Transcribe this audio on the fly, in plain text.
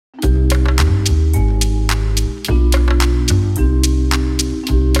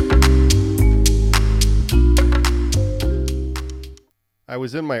I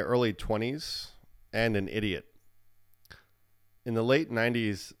was in my early 20s and an idiot. In the late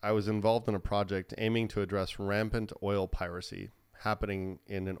 90s, I was involved in a project aiming to address rampant oil piracy happening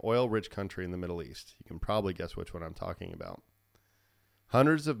in an oil-rich country in the Middle East. You can probably guess which one I'm talking about.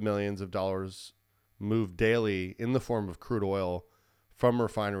 Hundreds of millions of dollars move daily in the form of crude oil from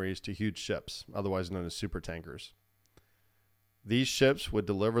refineries to huge ships, otherwise known as supertankers. These ships would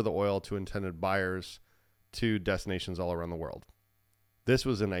deliver the oil to intended buyers to destinations all around the world. This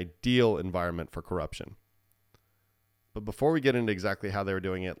was an ideal environment for corruption. But before we get into exactly how they were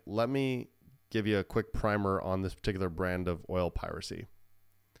doing it, let me give you a quick primer on this particular brand of oil piracy.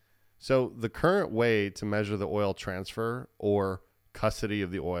 So the current way to measure the oil transfer or custody of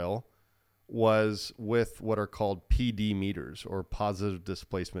the oil was with what are called PD meters, or positive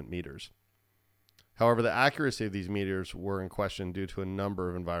displacement meters. However, the accuracy of these meters were in question due to a number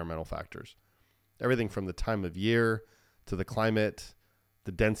of environmental factors. Everything from the time of year to the climate,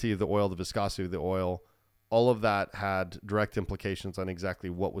 the density of the oil, the viscosity of the oil, all of that had direct implications on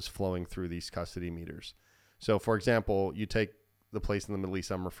exactly what was flowing through these custody meters. So, for example, you take the place in the Middle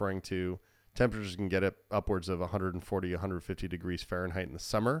East I'm referring to, temperatures can get upwards of 140, 150 degrees Fahrenheit in the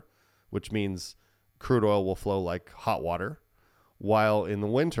summer, which means crude oil will flow like hot water. While in the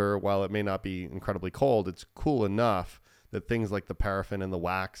winter, while it may not be incredibly cold, it's cool enough that things like the paraffin and the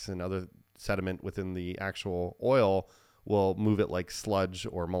wax and other sediment within the actual oil will move it like sludge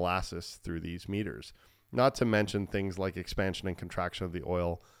or molasses through these meters. Not to mention things like expansion and contraction of the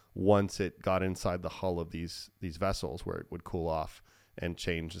oil once it got inside the hull of these vessels, where it would cool off and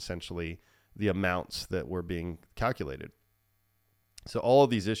change essentially the amounts that were being calculated. So all of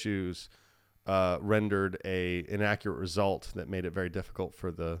these issues rendered an inaccurate result that made it very difficult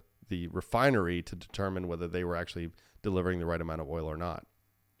for the refinery to determine whether they were actually delivering the right amount of oil or not.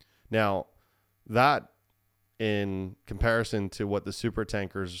 Now, that in comparison to what the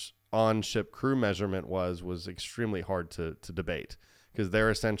supertankers on-ship crew measurement was extremely hard to debate, because they're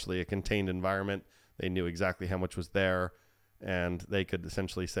essentially a contained environment. They knew exactly how much was there, and they could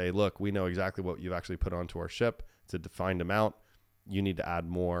essentially say, look, we know exactly what you've actually put onto our ship. It's a defined amount. You need to add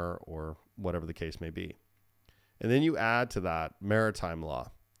more, or whatever the case may be. And then you add to that maritime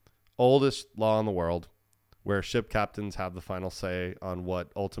law, oldest law in the world, where ship captains have the final say on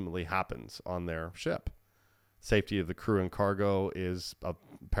what ultimately happens on their ship. Safety of the crew and cargo is of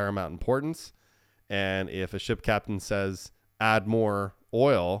paramount importance. And if a ship captain says, add more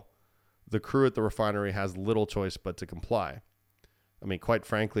oil, the crew at the refinery has little choice but to comply. I mean, quite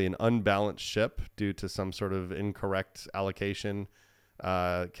frankly, an unbalanced ship due to some sort of incorrect allocation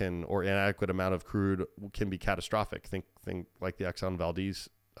or inadequate amount of crude can be catastrophic. Think like the Exxon Valdez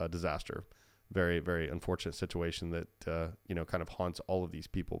disaster. Very, very unfortunate situation that kind of haunts all of these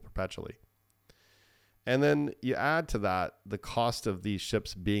people perpetually. And then you add to that the cost of these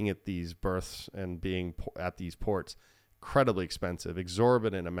ships being at these berths and being at these ports, incredibly expensive,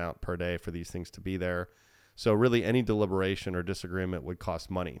 exorbitant amount per day for these things to be there. So really any deliberation or disagreement would cost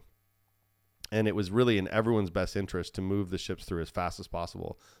money. And it was really in everyone's best interest to move the ships through as fast as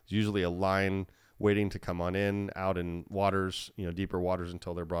possible. There's usually a line waiting to come on in, out in waters, deeper waters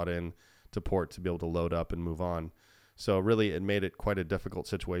until they're brought in to port to be able to load up and move on. So really it made it quite a difficult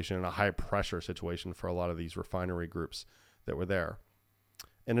situation and a high pressure situation for a lot of these refinery groups that were there.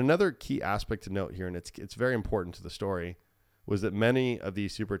 And another key aspect to note here, and it's very important to the story, was that many of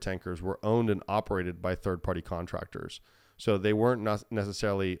these super tankers were owned and operated by third-party contractors. So they weren't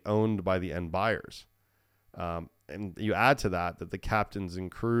necessarily owned by the end buyers. And you add to that the captains and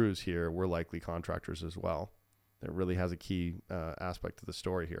crews here were likely contractors as well. That really has a key aspect to the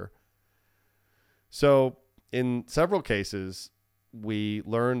story here. So in several cases, we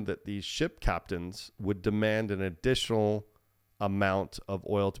learned that these ship captains would demand an additional amount of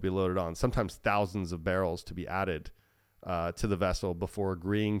oil to be loaded on, sometimes thousands of barrels to be added to the vessel before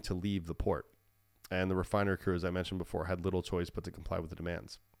agreeing to leave the port. And the refinery crew, as I mentioned before, had little choice but to comply with the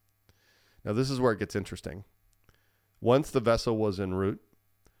demands. Now, this is where it gets interesting. Once the vessel was en route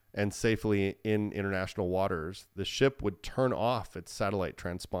and safely in international waters, the ship would turn off its satellite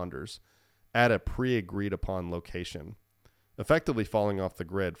transponders at a pre-agreed upon location, effectively falling off the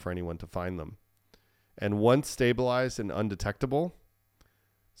grid for anyone to find them. And once stabilized and undetectable,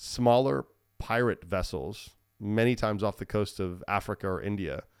 smaller pirate vessels, many times off the coast of Africa or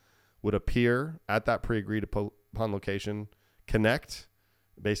India, would appear at that pre-agreed upon location, connect,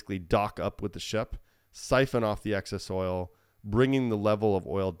 basically dock up with the ship, siphon off the excess oil, bringing the level of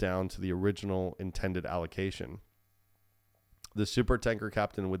oil down to the original intended allocation. The supertanker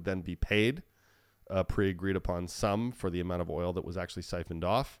captain would then be paid a pre-agreed upon sum for the amount of oil that was actually siphoned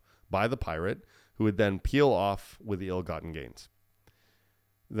off by the pirate, who would then peel off with the ill-gotten gains.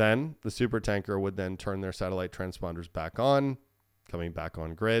 Then the supertanker would then turn their satellite transponders back on, coming back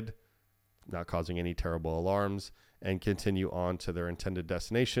on grid, not causing any terrible alarms, and continue on to their intended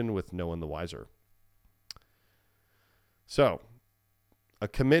destination with no one the wiser. So, a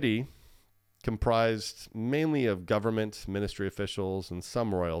committee comprised mainly of government, ministry officials, and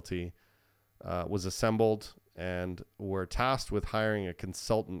some royalty was assembled and were tasked with hiring a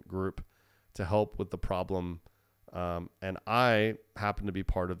consultant group to help with the problem. And I happened to be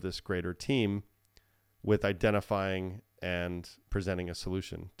part of this greater team with identifying and presenting a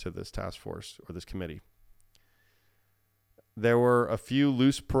solution to this task force or this committee. There were a few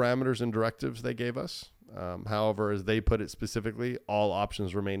loose parameters and directives they gave us. However, as they put it specifically, all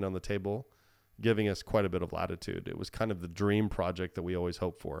options remained on the table, giving us quite a bit of latitude. It was kind of the dream project that we always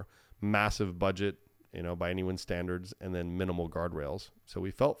hope for. Massive budget, by anyone's standards, and then minimal guardrails. So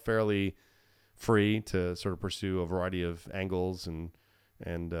we felt fairly free to sort of pursue a variety of angles and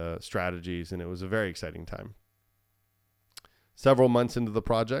strategies, and it was a very exciting time. Several months into the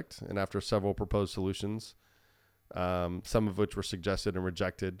project, and after several proposed solutions, some of which were suggested and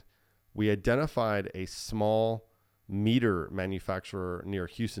rejected, we identified a small meter manufacturer near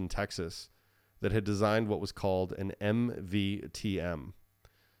Houston, Texas, that had designed what was called an MVTM,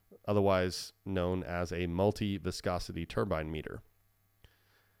 otherwise known as a multi-viscosity turbine meter.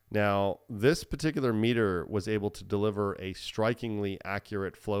 Now, this particular meter was able to deliver a strikingly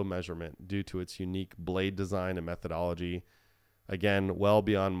accurate flow measurement due to its unique blade design and methodology. Again, well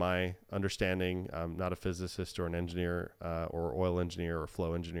beyond my understanding. I'm not a physicist or an engineer or oil engineer or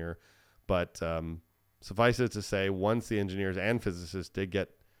flow engineer, but suffice it to say, once the engineers and physicists did get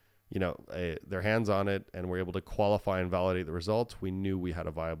their hands on it and were able to qualify and validate the results, we knew we had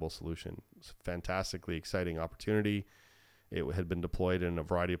a viable solution. It was a fantastically exciting opportunity. It had been deployed in a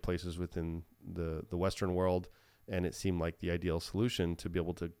variety of places within the Western world, and it seemed like the ideal solution to be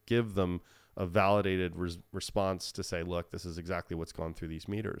able to give them a validated response to say, look, this is exactly what's gone through these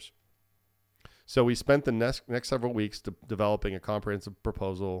meters. So we spent the next several weeks developing a comprehensive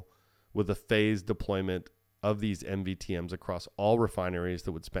proposal with a phased deployment of these MVTMs across all refineries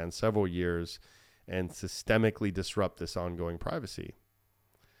that would span several years and systemically disrupt this ongoing privacy.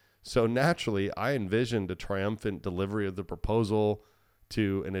 So naturally, I envisioned a triumphant delivery of the proposal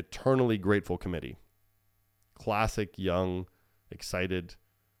to an eternally grateful committee. Classic, young, excited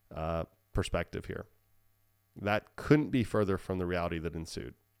perspective here. That couldn't be further from the reality that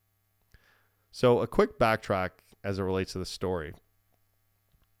ensued. So a quick backtrack as it relates to the story.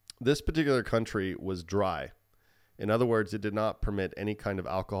 This particular country was dry. In other words, it did not permit any kind of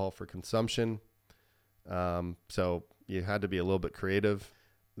alcohol for consumption. So you had to be a little bit creative.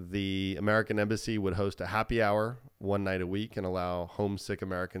 The American embassy would host a happy hour one night a week and allow homesick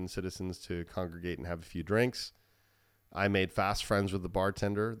American citizens to congregate and have a few drinks. I made fast friends with the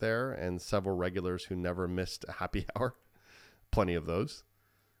bartender there and several regulars who never missed a happy hour. Plenty of those.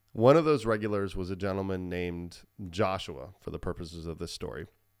 One of those regulars was a gentleman named Joshua for the purposes of this story.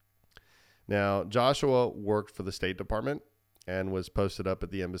 Now, Joshua worked for the State Department and was posted up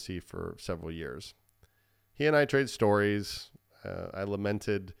at the embassy for several years. He and I traded stories. I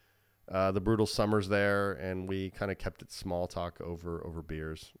lamented the brutal summers there, and we kind of kept it small talk over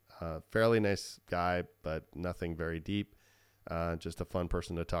beers. Fairly nice guy, but nothing very deep. Just a fun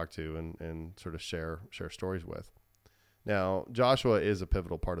person to talk to and sort of share stories with. Now, Joshua is a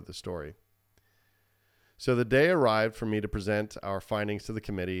pivotal part of the story. So the day arrived for me to present our findings to the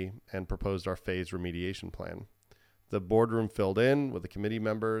committee and proposed our phased remediation plan. The boardroom filled in with the committee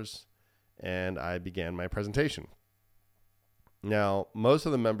members, and I began my presentation. Now, most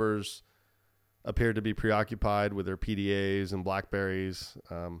of the members appeared to be preoccupied with their PDAs and Blackberries.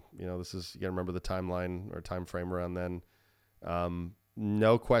 This is, you got to remember the timeline or time frame around then.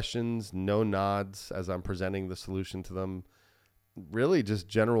 No questions, no nods as I'm presenting the solution to them. Really just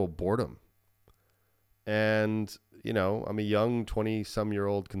general boredom. And, I'm a young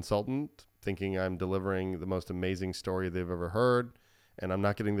 20-some-year-old consultant thinking I'm delivering the most amazing story they've ever heard, and I'm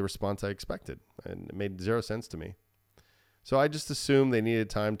not getting the response I expected. And it made zero sense to me. So I just assumed they needed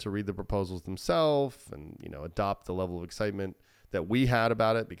time to read the proposals themselves and, adopt the level of excitement that we had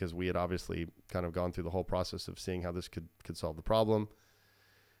about it, because we had obviously kind of gone through the whole process of seeing how this could solve the problem.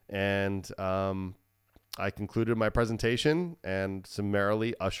 And I concluded my presentation and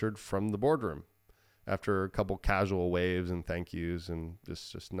summarily ushered from the boardroom after a couple casual waves and thank yous and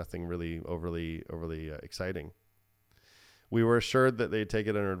just nothing really overly exciting. We were assured that they'd take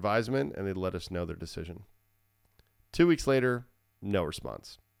it under advisement and they'd let us know their decision. 2 weeks later, no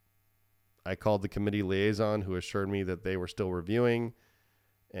response. I called the committee liaison, who assured me that they were still reviewing,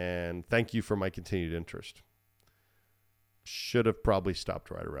 and thank you for my continued interest. should have probably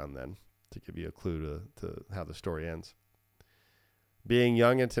stopped right around then, to give you a clue to how the story ends. Being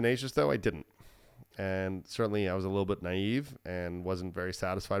young and tenacious, though, I didn't. And certainly I was a little bit naive and wasn't very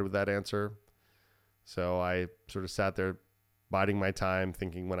satisfied with that answer. So I sort of sat there biding my time,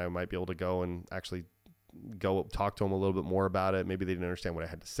 thinking when I might be able to go and actually go talk to them a little bit more about it. Maybe they didn't understand what I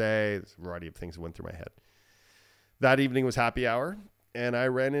had to say. There's a variety of things that went through my head. That evening was happy hour, and I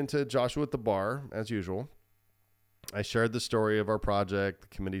ran into Joshua at the bar, as usual. I shared the story of our project, the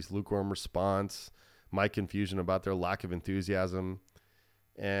committee's lukewarm response, my confusion about their lack of enthusiasm,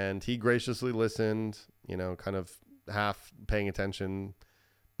 and he graciously listened, kind of half paying attention,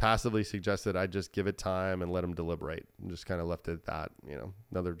 passively suggested I just give it time and let him deliberate, and just kind of left it at that,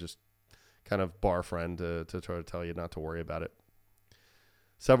 another just kind of bar friend to try to tell you not to worry about it.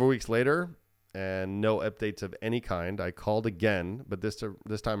 Several weeks later, and no updates of any kind, I called again, but this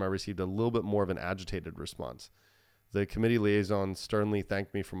time I received a little bit more of an agitated response. The committee liaison sternly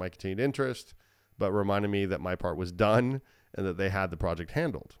thanked me for my continued interest, but reminded me that my part was done and that they had the project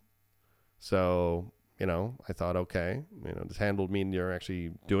handled. So, I thought, okay, this handled mean you're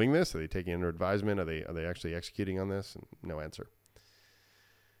actually doing this? Are they taking it under advisement? Are they actually executing on this? And no answer.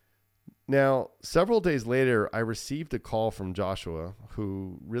 Now, several days later, I received a call from Joshua,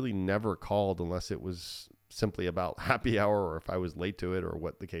 who really never called unless it was simply about happy hour or if I was late to it or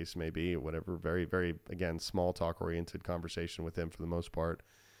what the case may be, whatever. Very, very, again, small talk oriented conversation with him for the most part,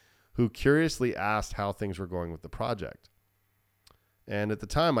 who curiously asked how things were going with the project. And at the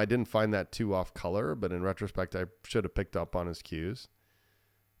time, I didn't find that too off color, but in retrospect, I should have picked up on his cues.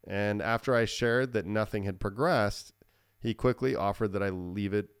 And after I shared that nothing had progressed, he quickly offered that I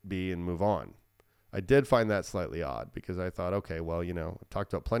leave it be and move on. I did find that slightly odd because I thought, okay, well, I've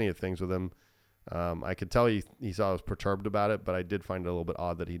talked about plenty of things with him. I could tell he saw I was perturbed about it, but I did find it a little bit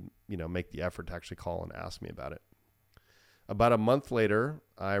odd that he'd, make the effort to actually call and ask me about it. About a month later,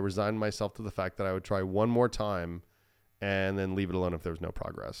 I resigned myself to the fact that I would try one more time and then leave it alone if there was no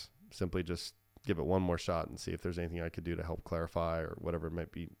progress. Simply just give it one more shot and see if there's anything I could do to help clarify or whatever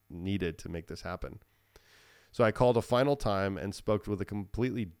might be needed to make this happen. So I called a final time and spoke with a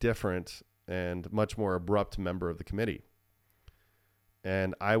completely different and much more abrupt member of the committee.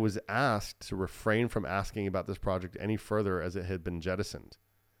 And I was asked to refrain from asking about this project any further as it had been jettisoned.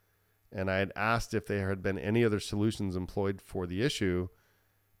 And I had asked if there had been any other solutions employed for the issue,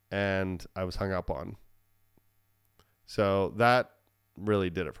 and I was hung up on. So that really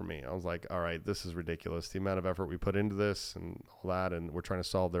did it for me. I was like, all right, this is ridiculous. The amount of effort we put into this and all that, and we're trying to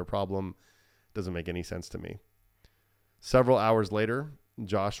solve their problem, doesn't make any sense to me. Several hours later,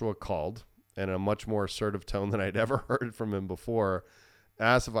 Joshua called, and in a much more assertive tone than I'd ever heard from him before,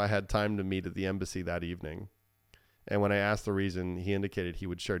 asked if I had time to meet at the embassy that evening. And when I asked the reason, he indicated he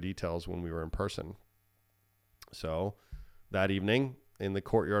would share details when we were in person. So that evening, in the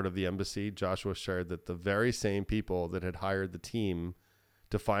courtyard of the embassy, Joshua shared that the very same people that had hired the team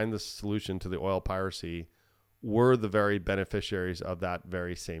to find the solution to the oil piracy were the very beneficiaries of that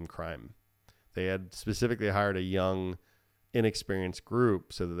very same crime. They had specifically hired a young, inexperienced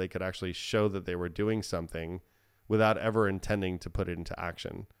group so that they could actually show that they were doing something without ever intending to put it into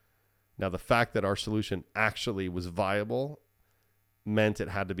action. Now, the fact that our solution actually was viable meant it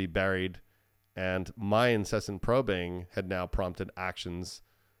had to be buried, and my incessant probing had now prompted actions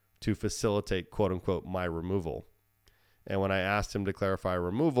to facilitate, quote unquote, my removal. And when I asked him to clarify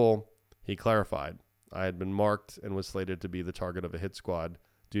removal, he clarified. I had been marked and was slated to be the target of a hit squad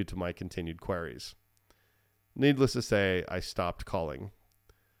due to my continued queries. Needless to say, I stopped calling.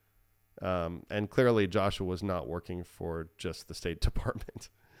 And clearly Joshua was not working for just the State Department.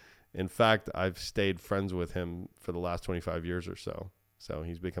 In fact, I've stayed friends with him for the last 25 years or so. So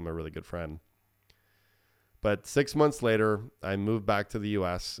he's become a really good friend. But 6 months later, I moved back to the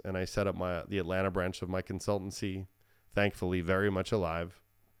U.S. and I set up the Atlanta branch of my consultancy, thankfully very much alive.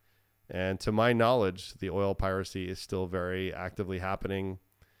 And to my knowledge, the oil piracy is still very actively happening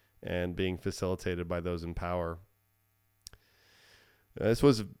and being facilitated by those in power. This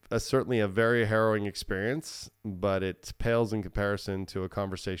was certainly a very harrowing experience, but it pales in comparison to a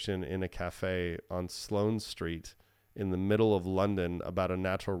conversation in a cafe on Sloane Street in the middle of London about a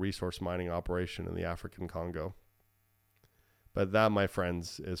natural resource mining operation in the African Congo. But that, my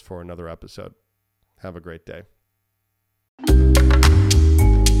friends, is for another episode. Have a great day.